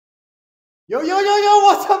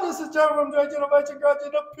What's up? This is Joe from Drake Innovation, Growth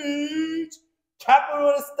in the Peach, capital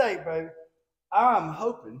of the state, baby. I'm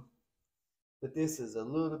hoping that this is a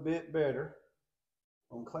little bit better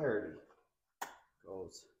on clarity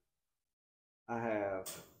because I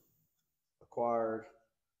have acquired,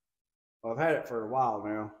 well, I've had it for a while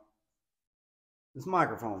now, this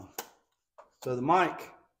microphone. So the mic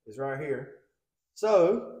is right here.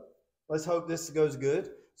 So let's hope this goes good.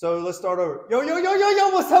 So let's start over.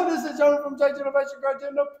 What's up? This is Joe from Drake Innovation, Growth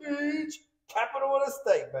in the Peach, capital of the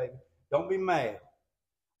state, baby. Don't be mad.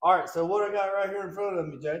 All right, so what I got right here in front of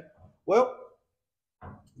me, Jay? Well,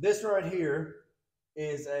 this right here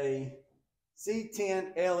is a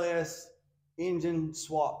C10 LS engine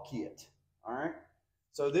swap kit. All right,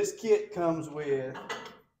 so this kit comes with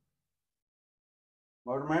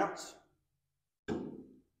motor mounts.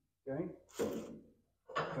 Okay,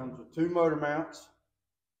 comes with 2 motor mounts.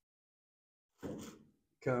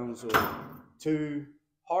 Comes with 2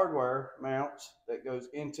 hardware mounts that goes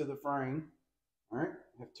into the frame. All right,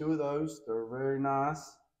 I have 2 of those. They're very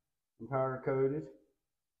nice and powder coated.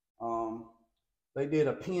 They did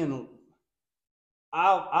a pin.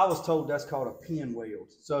 I was told that's called a pin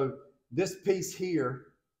weld. So this piece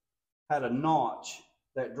here had a notch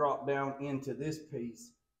that dropped down into this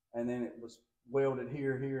piece, and then it was welded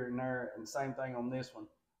here, here, and there, and same thing on this one.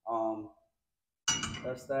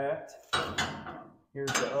 That's that.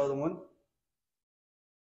 Here's the other one.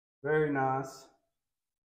 Very nice.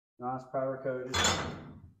 Nice powder coated.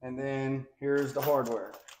 And then here's the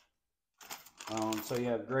hardware. So you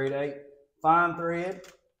have grade 8 fine thread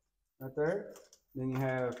right there. Then you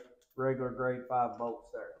have regular grade 5 bolts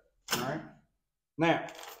there. All right. Now,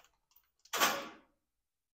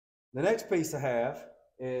 the next piece I have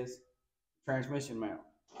is transmission mount.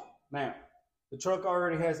 Now, the truck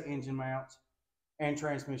already has engine mounts and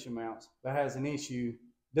transmission mounts, but has an issue.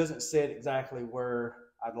 Doesn't sit exactly where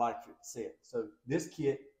I'd like it to sit. So this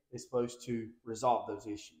kit is supposed to resolve those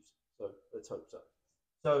issues. So let's hope so.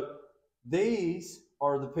 So these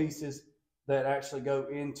are the pieces that actually go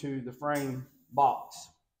into the frame box.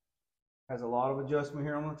 Has a lot of adjustment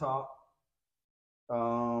here on the top.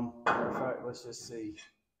 Matter of fact, let's just see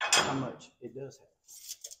how much it does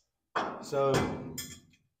have. So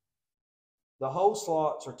the hole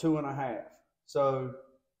slots are 2.5. So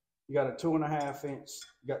you got a 2.5 inch,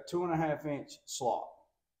 you got 2.5 inch slot.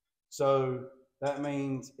 So that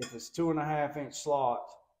means if it's 2.5 inch slot,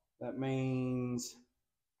 that means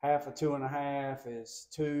half of 2.5 is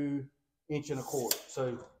 2 1.25 inches.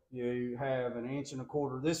 So you have an 1.25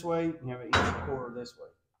 inches this way, and you have an 1.25 inches this way.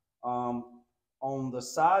 On the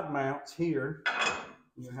side mounts here,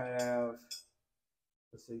 you have,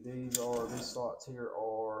 let's see, these slots here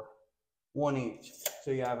are 1 inch.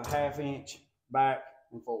 So you have a 1/2 inch back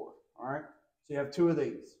and forth. All right. So you have 2 of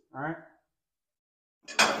these. All right.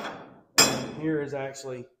 And here is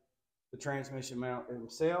actually the transmission mount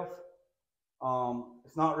itself.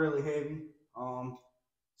 It's not really heavy.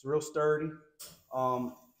 It's real sturdy.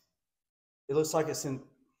 It looks like it's in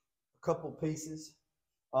a couple pieces.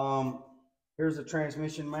 Here's the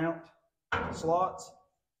transmission mount slots.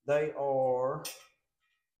 They are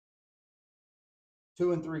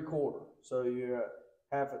 2 3/4. So you got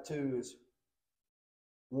half of 2 is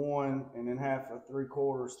 1, and then half of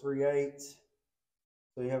 3/4 is 3/8.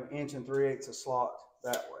 So you have 1 3/8 inches of slot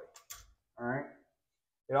that way. All right.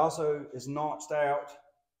 It also is notched out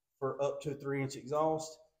for up to 3-inch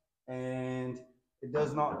exhaust, and it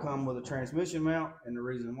does not come with a transmission mount. And the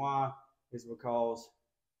reason why is because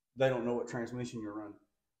they don't know what transmission you're running.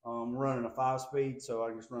 I'm running a 5-speed, so I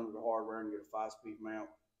can just run with the hardware and get a 5-speed mount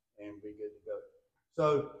and be good to go.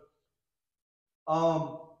 So,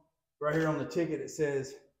 right here on the ticket, it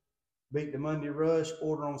says, beat the Monday rush,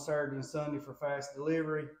 order on Saturday and Sunday for fast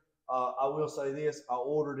delivery. I will say this, I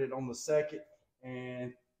ordered it on the 2nd,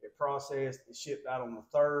 and it processed, it shipped out on the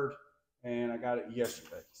 3rd, and I got it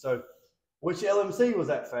yesterday. So, which LMC was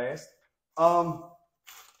that fast?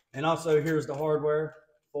 And also, here's the hardware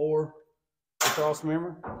for the cross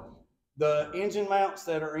member. The engine mounts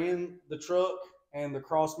that are in the truck and the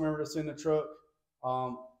cross member that's in the truck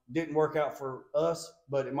didn't work out for us,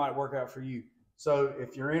 but it might work out for you. So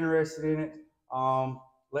if you're interested in it,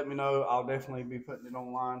 let me know. I'll definitely be putting it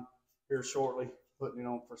online here shortly, putting it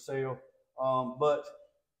on for sale. But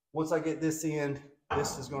once I get this in,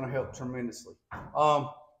 this is going to help tremendously.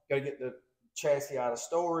 Got to get the chassis out of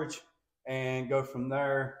storage and go from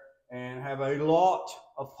there and have a lot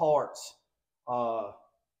of parts.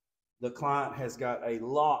 The client has got a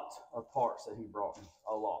lot of parts that he brought me,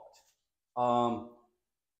 a lot.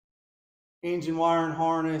 Engine wiring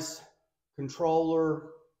harness,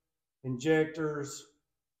 controller, injectors,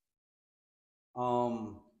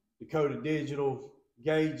 Dakota Digital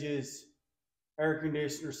gauges, air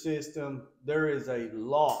conditioner system. There is a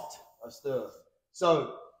lot of stuff.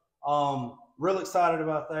 So, real excited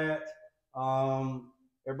about that.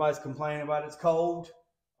 Everybody's complaining about it's cold.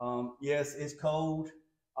 Yes, it's cold.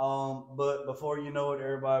 But before you know it,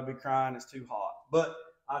 everybody will be crying it's too hot. But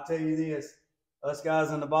I tell you this, us guys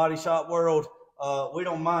in the body shop world, we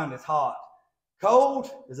don't mind it's hot. Cold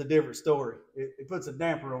is a different story. It puts a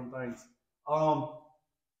damper on things.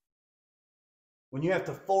 When you have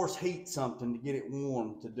to force heat something to get it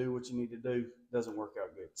warm to do what you need to do, it doesn't work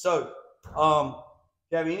out good. So,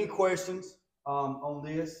 if you have any questions on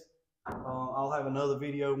this, I'll have another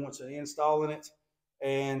video once I'm installing it.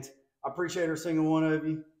 And I appreciate every single one of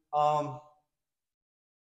you.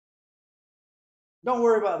 Don't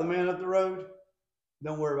worry about the man up the road.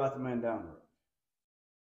 Don't worry about the man down the road.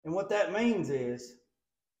 And what that means is,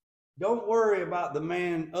 don't worry about the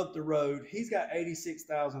man up the road. He's got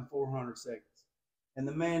 86,400 seconds. And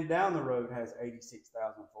the man down the road has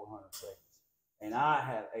 86,400 seconds. And I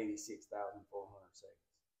have 86,400 seconds.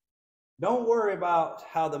 Don't worry about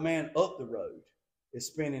how the man up the road is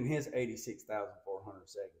spending his 86,400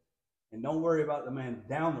 seconds. And don't worry about the man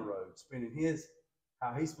down the road spending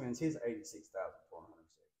how he spends his 86,400 seconds.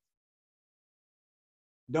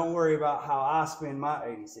 Don't worry about how I spend my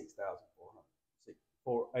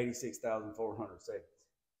 86,400 seconds.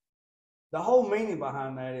 The whole meaning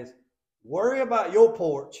behind that is worry about your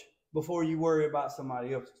porch before you worry about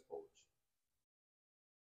somebody else's porch.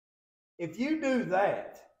 If you do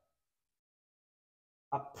that,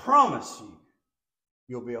 I promise you,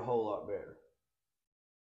 you'll be a whole lot better.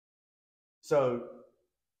 So,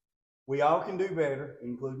 we all can do better,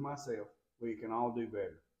 including myself. We can all do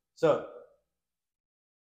better. So,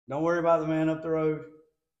 don't worry about the man up the road.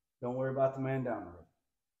 Don't worry about the man down the road.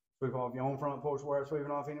 Sweep off your own front porch where it's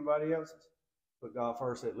sweeping off anybody else's. Put God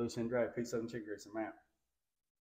first at loose end drag. Peace, Southern Chick Grease. I'm out.